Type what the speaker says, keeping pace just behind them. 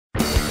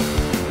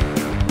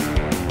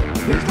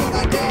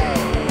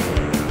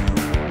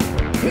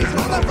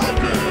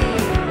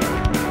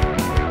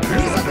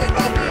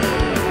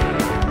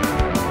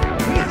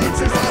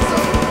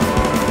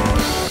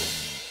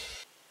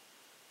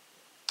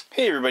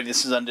Hey everybody,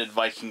 this is Undead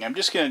Viking. I'm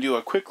just going to do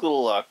a quick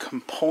little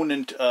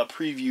component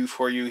preview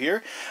for you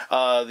here.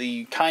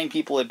 The kind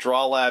people at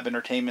Draw Lab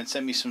Entertainment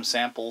sent me some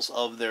samples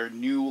of their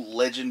new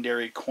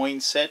Legendary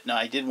coin set. Now,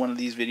 I did one of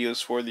these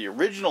videos for the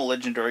original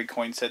Legendary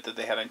coin set that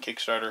they had on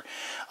Kickstarter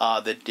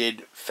that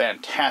did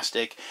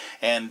fantastic,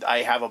 and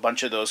I have a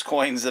bunch of those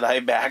coins that I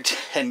backed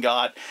and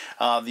got.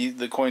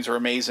 The coins are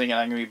amazing, and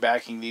I'm going to be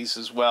backing these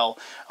as well.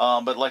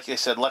 But like I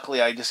said,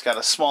 luckily I just got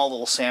a small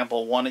little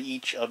sample, one of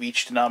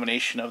each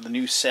denomination of the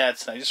new set.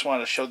 And I just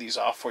wanted to show these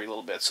off for you a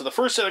little bit. So the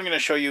first set I'm going to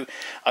show you,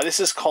 this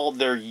is called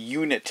their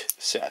unit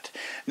set.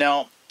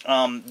 Now,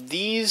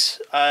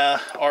 these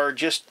are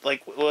just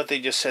like what they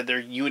just said, they're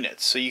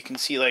units. So you can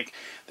see like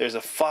there's a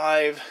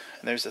 5,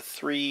 and there's a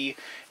 3,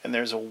 and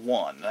there's a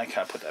 1. And I kind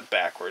of put that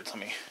backwards. Let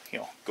me,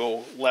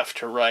 go left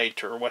to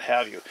right or what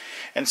have you.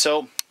 And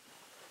so,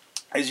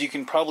 as you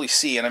can probably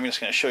see, and I'm just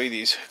going to show you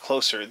these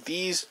closer,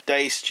 these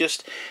dice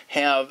just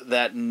have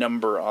that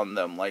number on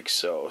them like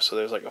so. So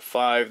there's like a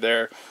 5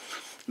 there.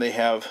 They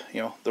have,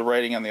 the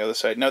writing on the other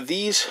side. Now,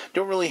 these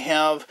don't really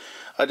have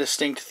a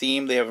distinct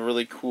theme. They have a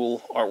really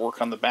cool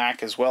artwork on the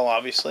back as well,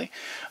 obviously.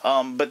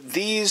 But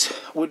these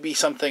would be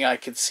something I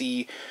could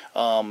see,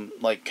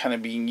 like, kind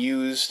of being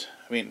used.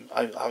 I mean,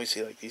 I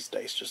obviously like these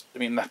dice.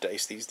 Not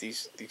dice.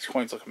 These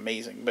coins look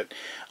amazing. But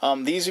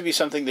these would be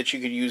something that you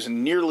could use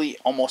in nearly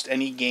almost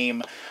any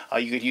game.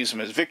 You could use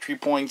them as victory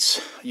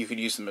points. You could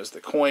use them as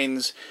the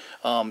coins.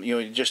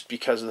 Just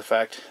because of the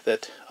fact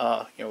that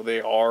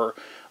they are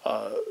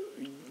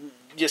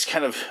just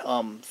kind of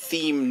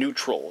theme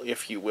neutral,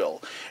 if you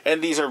will.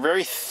 And these are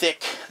very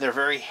thick. They're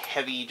very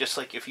heavy. Just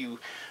like if you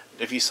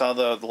saw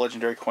the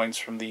Legendary coins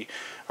from the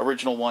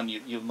original one,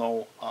 you'll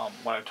know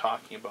what I'm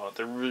talking about.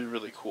 They're really,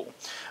 really cool.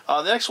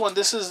 The next one,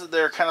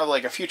 they're kind of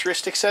like a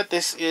futuristic set.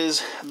 This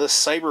is the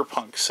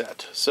Cyberpunk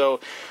set. So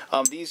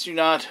these do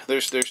not,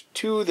 there's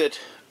two that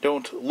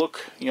don't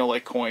look,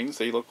 like coins.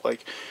 They look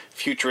like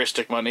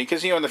futuristic money.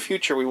 Because, in the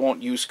future, we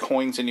won't use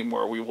coins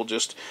anymore. We will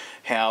just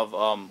have,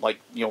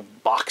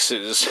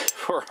 boxes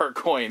for our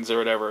coins or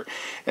whatever.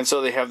 And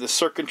so they have this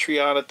circuitry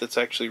on it that's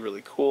actually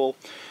really cool.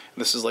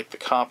 And this is like the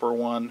copper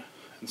one.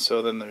 And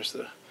so then there's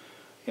the,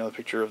 the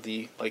picture of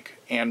the, like,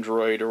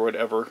 android or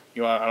whatever.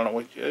 I don't know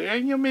what,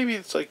 maybe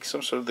it's like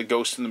some sort of the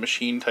Ghost in the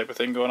Machine type of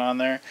thing going on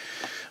there.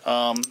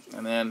 And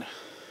then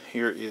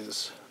here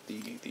is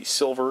the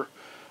silver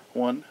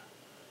one.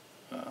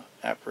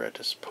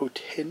 Apparatus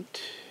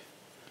Potent.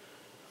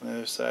 On the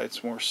other side,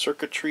 it's more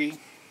circuitry.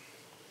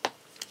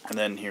 And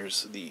then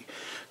here's the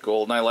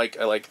gold. And I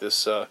like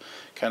this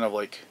kind of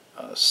like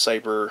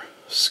cyber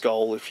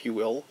skull, if you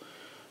will.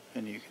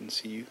 And you can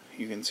see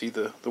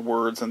the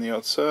words on the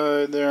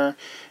outside there.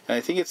 And I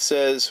think it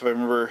says, if I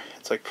remember,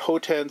 it's like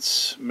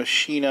Potens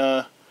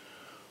Machina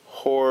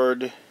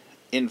Horde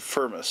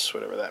Infirmus,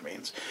 whatever that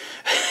means.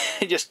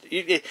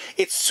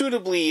 It's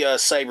suitably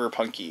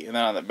cyberpunky. And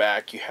then on the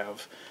back you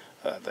have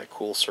that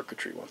cool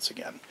circuitry once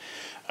again.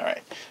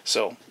 Alright,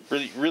 so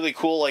really, really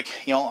cool.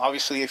 Like,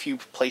 obviously if you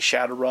play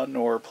Shadowrun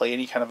or play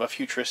any kind of a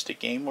futuristic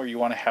game where you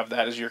want to have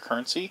that as your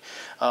currency,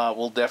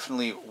 will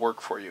definitely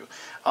work for you.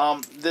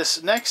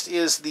 This next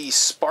is the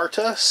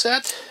Sparta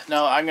set.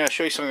 Now, I'm going to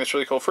show you something that's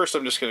really cool. First,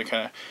 I'm just going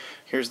to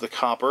here's the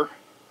copper.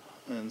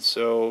 And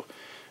so,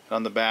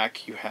 on the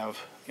back, you have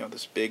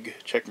this big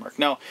check mark.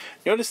 Now,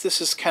 notice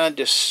this is kind of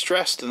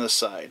distressed in the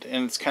side,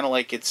 and it's kind of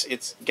like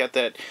it's got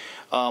that,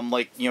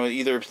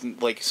 either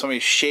like somebody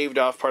shaved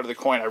off part of the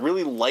coin. I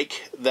really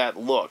like that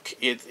look.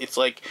 It's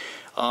like,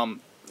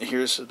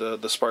 here's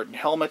the Spartan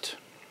helmet,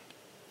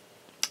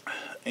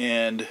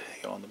 and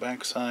on the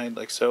back side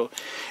like so,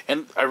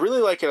 and I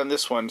really like it on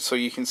this one. So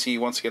you can see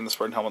once again the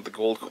Spartan helmet, the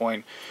gold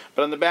coin,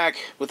 but on the back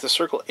with the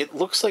circle, it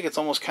looks like it's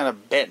almost kind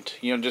of bent,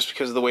 just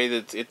because of the way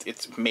that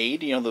it's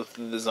made, the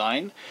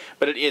design,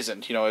 but it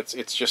isn't.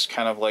 It's just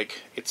kind of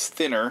like it's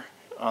thinner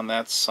on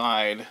that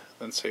side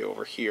than say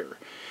over here.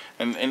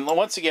 And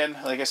once again,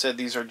 like I said,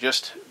 these are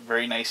just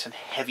very nice and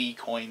heavy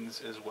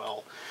coins as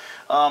well.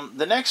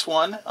 The next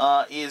one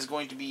is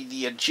going to be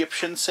the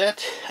Egyptian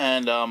set,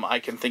 and I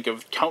can think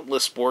of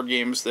countless board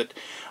games that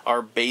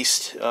are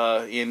based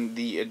in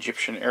the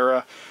Egyptian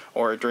era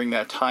or during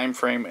that time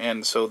frame,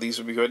 and so these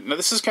would be good. Now,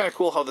 this is kind of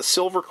cool how the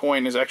silver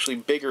coin is actually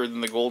bigger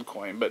than the gold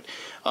coin, but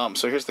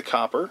so here's the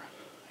copper,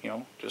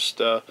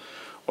 just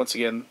once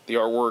again the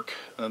artwork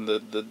and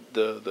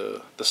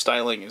the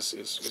styling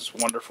is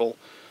wonderful.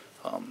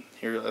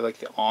 Here I like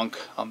the Ankh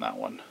on that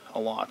one a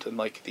lot, and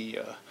like the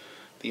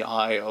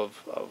eye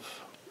of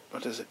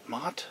what is it,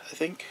 Mott, I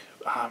think?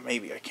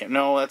 Maybe, I can't.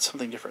 No, that's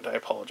something different. I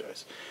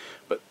apologize.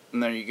 But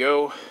and there you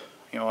go,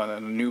 and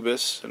then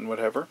Anubis and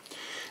whatever.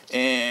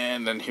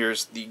 And then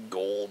here's the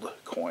gold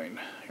coin.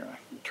 Here, I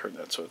can turn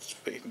that so it's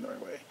facing the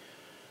right way.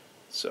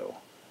 So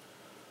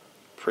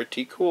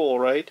pretty cool,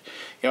 right?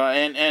 So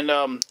I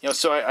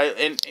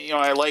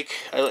like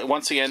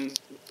once again,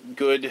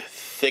 good,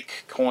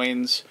 thick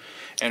coins,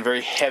 and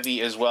very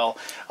heavy as well.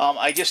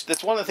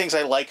 That's one of the things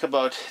I like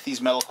about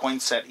these metal coin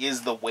set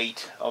is the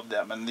weight of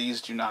them, and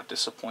these do not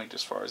disappoint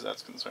as far as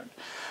that's concerned.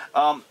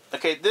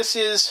 Okay, this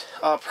is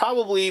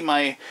probably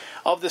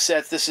of the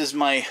sets, this is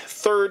my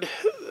third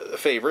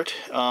favorite.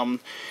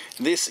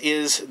 This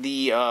is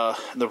the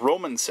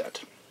Roman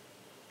set.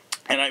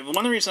 And one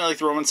of the reasons I like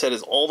the Roman set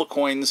is all the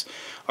coins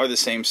are the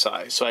same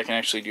size, so I can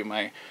actually do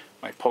my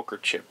poker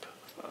chip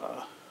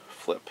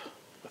flip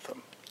with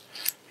them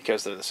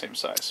because they're the same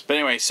size. But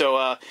anyway,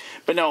 so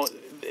but no,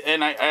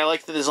 and I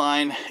like the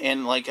design,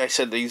 and like I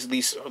said,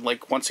 these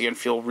like once again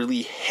feel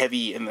really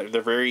heavy, and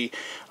they're very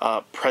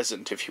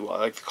present, if you will. I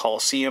like the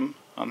Colosseum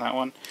on that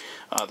one.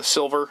 The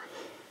silver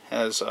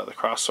has the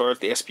cross sword,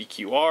 the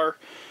SPQR,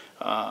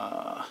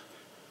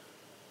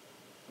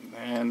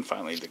 and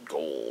finally the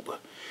gold.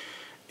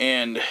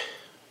 And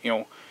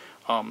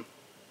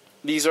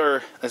these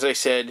are, as I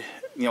said,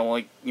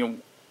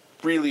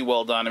 really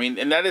well done. I mean,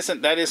 and that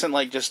isn't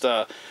like just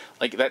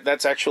like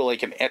that's actually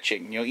like an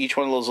etching. Each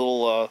one of those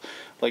little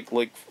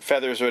like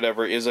feathers or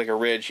whatever is like a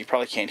ridge. You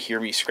probably can't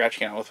hear me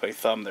scratching out with my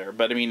thumb there,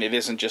 but I mean, it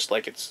isn't just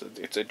like it's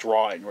a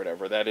drawing or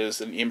whatever. That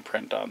is an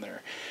imprint on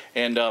there,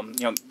 and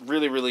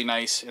really, really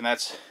nice. And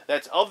that's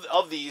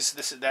of these.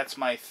 That's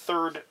my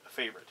third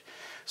favorite.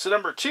 So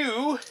number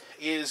 2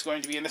 is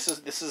going to be, and this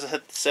is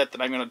a set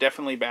that I'm going to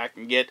definitely back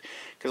and get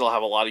because I'll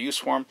have a lot of use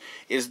for them,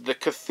 is the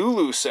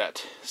Cthulhu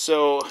set.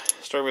 So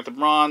starting with the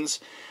bronze,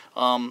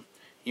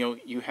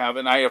 you have,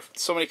 and I have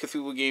so many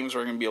Cthulhu games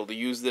where I'm going to be able to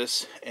use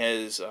this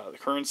as the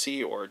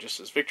currency or just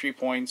as victory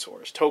points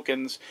or as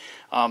tokens,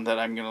 that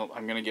I'm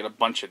gonna get a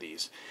bunch of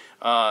these.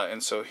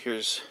 And so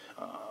here's,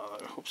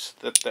 oops,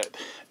 that I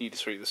need to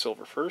show you the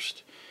silver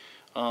first.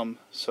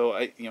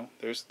 So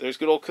there's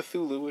good old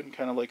Cthulhu and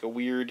kind of like a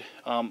weird,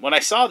 when I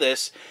saw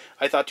this,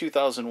 I thought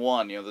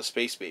 2001, the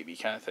Space Baby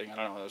kind of thing. I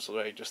don't know, that's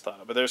what I just thought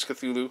of. But there's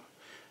Cthulhu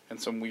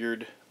and some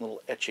weird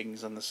little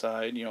etchings on the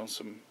side,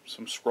 some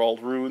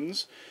scrawled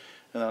runes.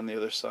 And on the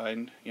other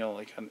side,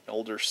 like an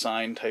elder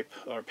sign type,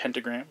 or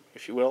pentagram,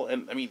 if you will.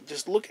 And I mean,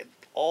 just look at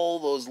all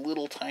those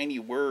little tiny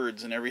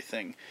words and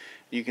everything.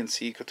 You can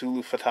see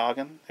Cthulhu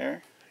Fhtagn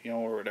there,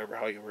 or whatever,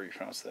 however you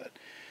pronounce that.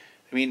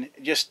 I mean,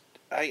 just,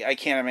 I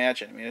can't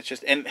imagine. I mean, it's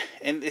just, and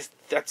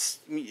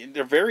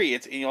they're very,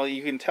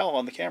 you can tell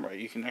on the camera.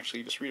 You can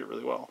actually just read it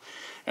really well.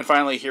 And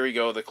finally, here we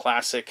go, the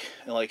classic,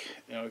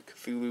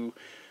 Cthulhu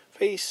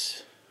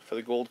face for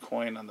the gold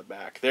coin on the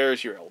back.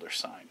 There's your elder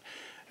sign.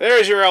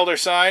 There's your elder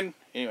sign.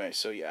 Anyway,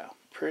 so yeah,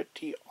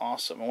 pretty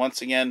awesome. And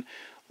once again,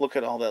 look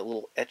at all that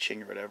little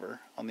etching or whatever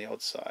on the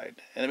outside.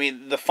 And I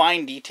mean, the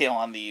fine detail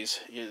on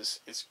these is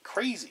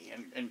crazy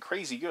and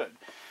crazy good.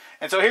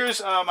 And so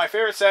here's my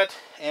favorite set,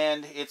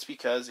 and it's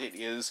because it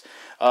is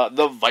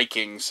the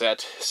Viking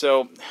set.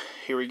 So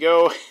here we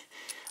go.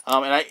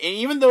 And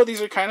even though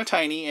these are kind of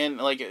tiny, and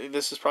like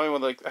this is probably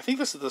one of I think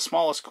this is the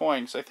smallest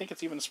coin, so I think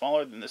it's even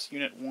smaller than this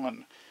Unit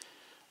 1.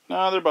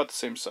 No, they're about the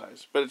same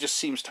size, but it just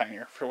seems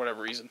tinier for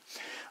whatever reason.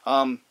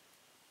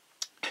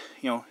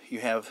 You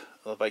have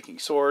the Viking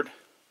sword,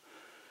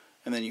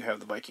 and then you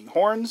have the Viking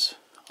horns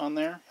on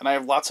there. And I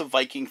have lots of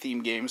Viking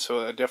themed games,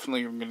 so I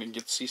definitely am going to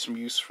get to see some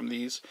use from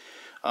these.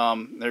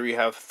 There you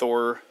have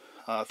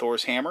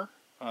Thor's hammer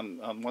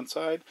on one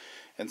side,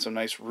 and some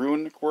nice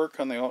rune work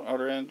on the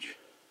outer edge.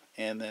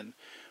 And then,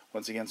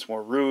 once again, some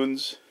more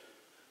runes.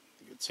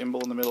 Good symbol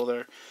in the middle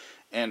there.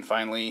 And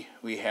finally,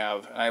 we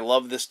have, and I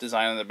love this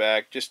design on the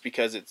back, just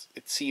because it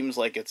seems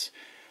like it's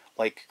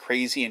like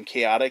crazy and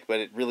chaotic, but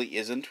it really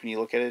isn't when you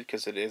look at it,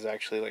 because it is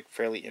actually like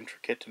fairly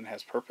intricate and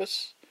has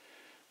purpose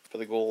for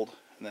the gold.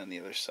 And then on the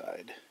other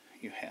side,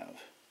 you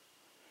have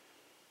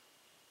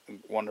a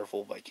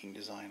wonderful Viking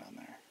design on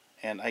there.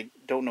 And I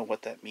don't know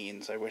what that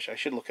means. I wish I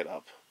should look it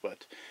up,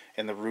 but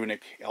in the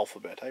runic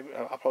alphabet.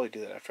 I'll probably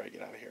do that after I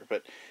get out of here.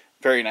 But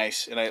very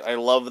nice, and I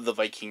love the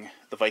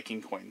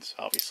Viking coins,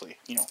 obviously,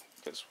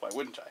 because why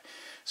wouldn't I?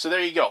 So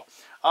there you go.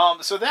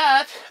 So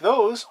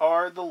those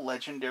are the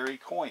legendary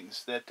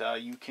coins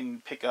that you can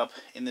pick up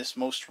in this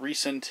most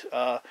recent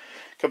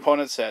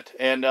component set.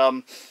 And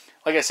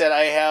like I said,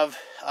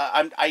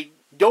 I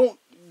don't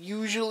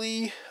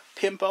usually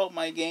pimp out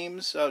my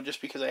games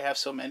just because I have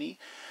so many,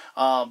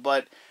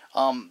 but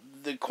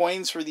the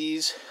coins for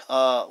these,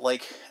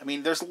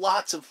 there's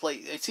lots of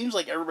it seems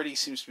like everybody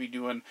seems to be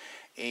doing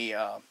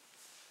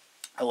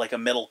like a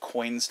metal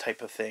coins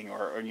type of thing,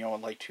 or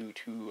like to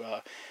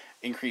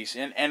increase,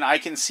 and I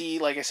can see,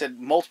 like I said,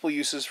 multiple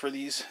uses for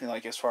these,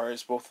 like as far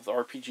as both with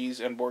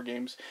RPGs and board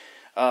games.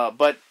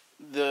 But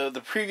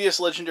the previous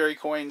legendary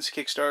coins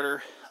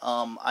Kickstarter,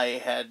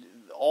 I had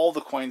all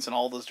the coins and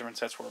all those different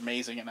sets were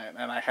amazing, and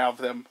I have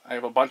them. I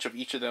have a bunch of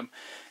each of them,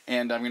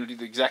 and I'm going to do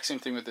the exact same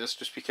thing with this,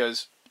 just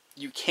because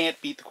you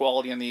can't beat the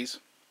quality on these.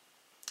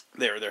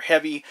 They're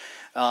heavy,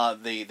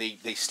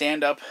 they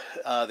stand up,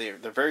 they're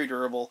very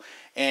durable,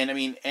 and I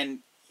mean, and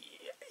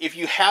if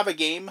you have a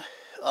game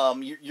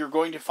you're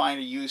going to find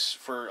a use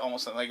for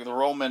almost like the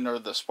Roman or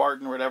the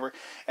Spartan or whatever,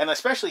 and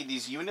especially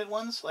these unit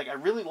ones. Like I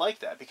really like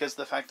that because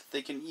the fact that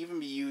they can even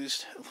be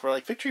used for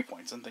like victory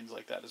points and things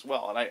like that as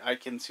well. And I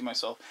can see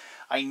myself.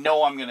 I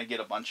know I'm going to get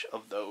a bunch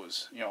of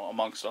those,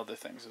 amongst other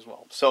things as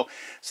well. So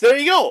there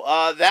you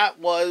go. That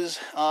was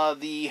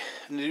the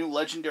new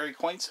legendary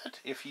coin set.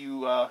 If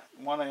you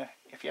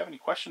if you have any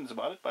questions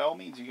about it, by all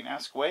means, you can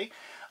ask away.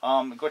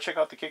 Go check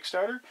out the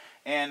Kickstarter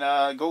and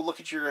go look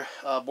at your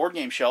board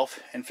game shelf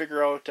and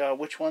figure out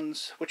what's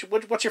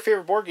your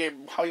favorite board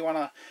game, how you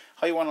wanna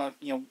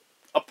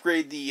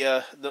upgrade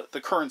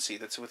the currency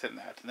that's within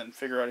that, and then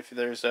figure out if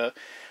there's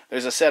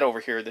a set over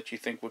here that you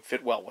think would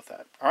fit well with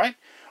that. All right.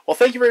 Well,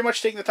 thank you very much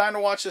for taking the time to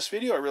watch this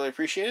video. I really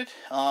appreciate it.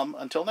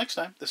 Until next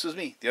time, this is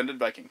me, the Undead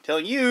Viking,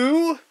 telling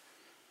you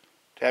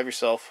to have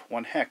yourself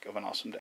one heck of an awesome day.